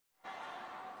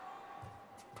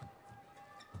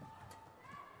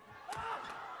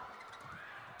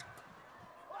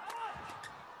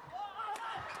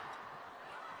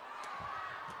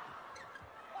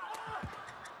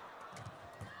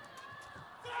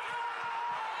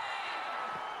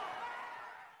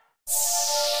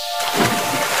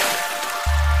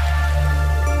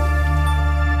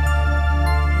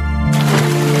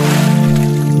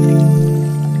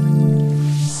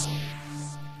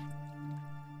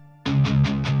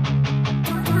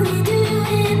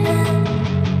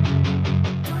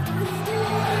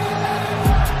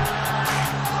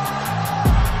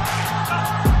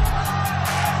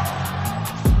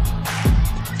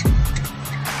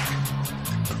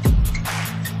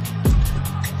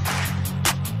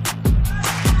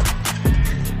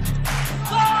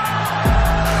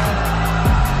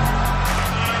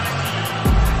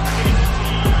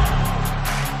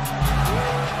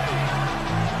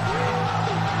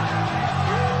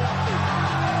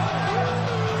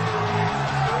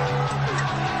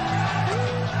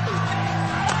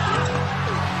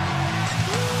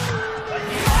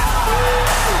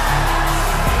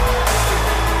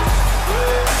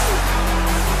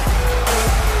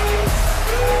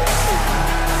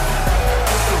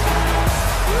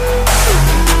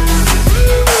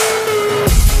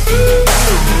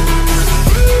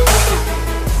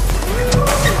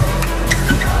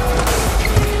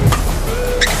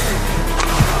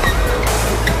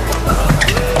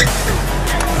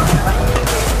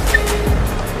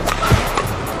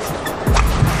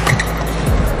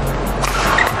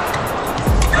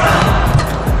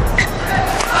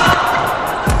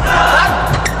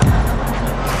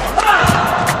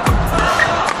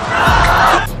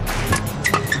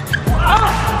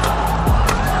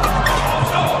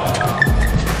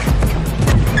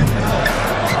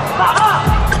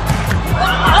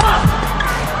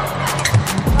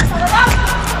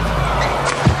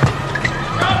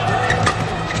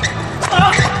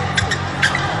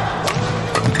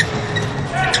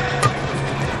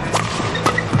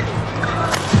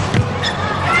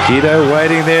Kido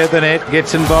waiting there at the net,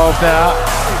 gets involved now.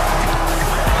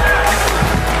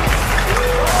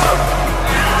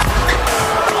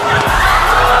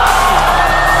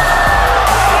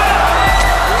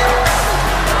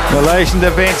 Malaysian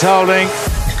defence holding.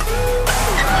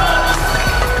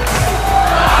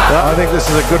 Well, I think this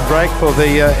is a good break for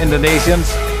the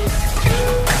Indonesians.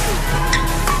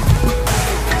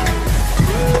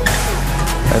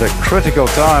 At a critical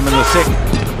time in the second.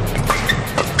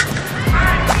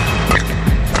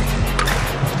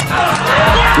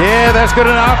 Yeah, that's good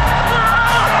enough.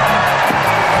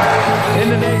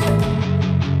 Indonesia.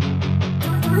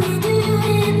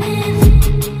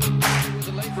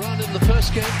 The late run in the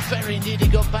first game, very nearly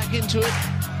got back into it.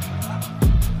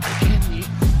 Again, you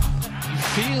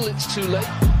feel it's too late.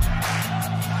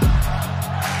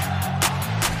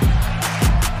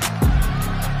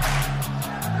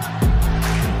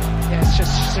 Yeah, it's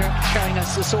just showing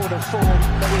us the sort of form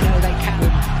that we know they can.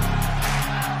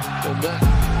 And that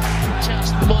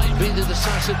just might be the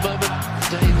decisive moment.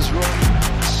 Dane's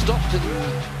run stopped in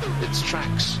its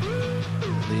tracks.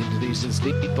 The Indonesians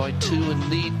lead by 2 and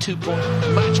need 2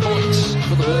 match points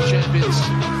for the world champions.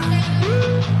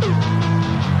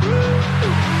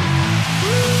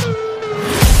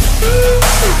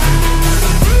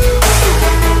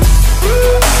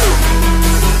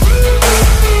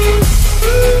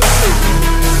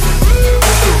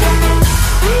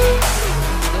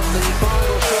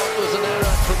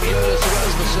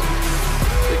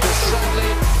 Because sadly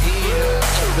he had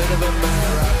a bit of a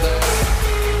mare out there,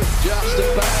 just a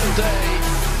bad day,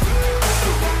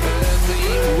 and the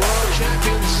world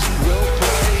champions will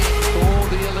play for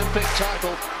the Olympic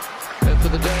title and for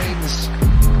the Danes.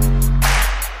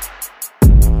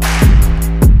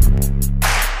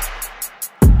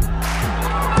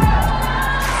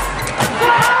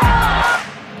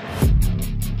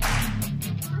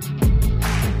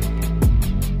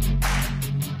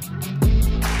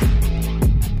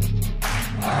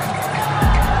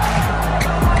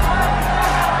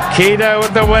 Kido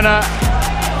with the winner.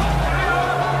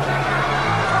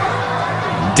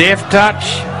 Deft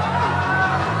touch.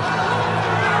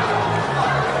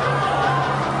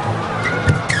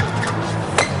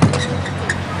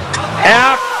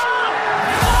 Out.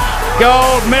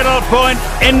 Gold medal point,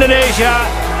 Indonesia.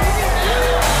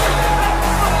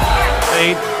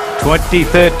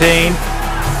 2013.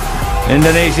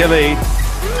 Indonesia lead.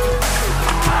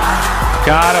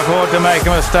 Can't afford to make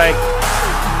a mistake.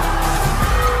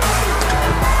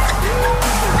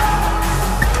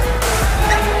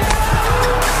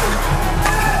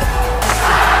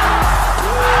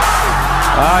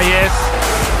 Ah, yes.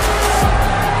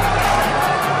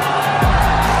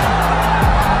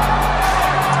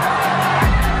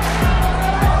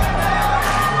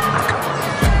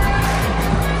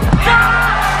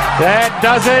 That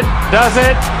does it, does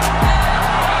it.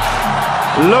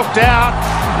 Looked out,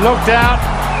 looked out.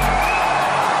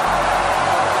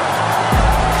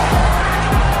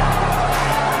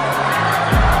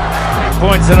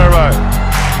 Points in a row.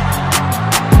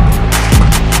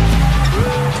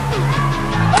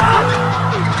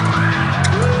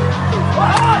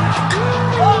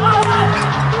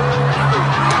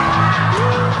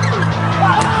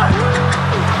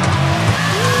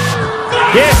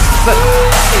 Yes,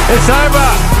 it's over.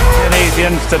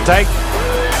 Indonesians to take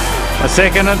a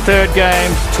second and third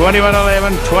games,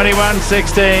 21-11,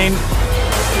 21-16.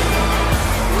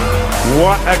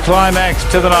 What a climax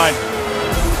to the night.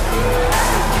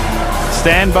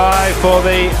 Stand by for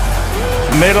the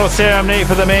medal ceremony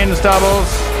for the men's doubles.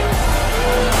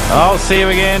 I'll see you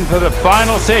again for the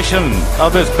final session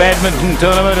of this badminton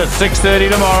tournament at 6:30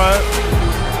 tomorrow.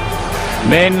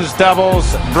 Men's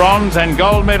doubles bronze and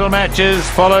gold medal matches,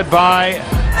 followed by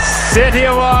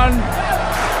Setiawan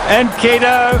and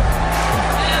Kido.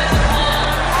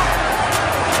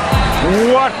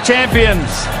 What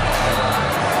champions!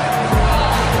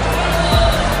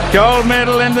 Gold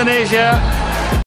medal Indonesia.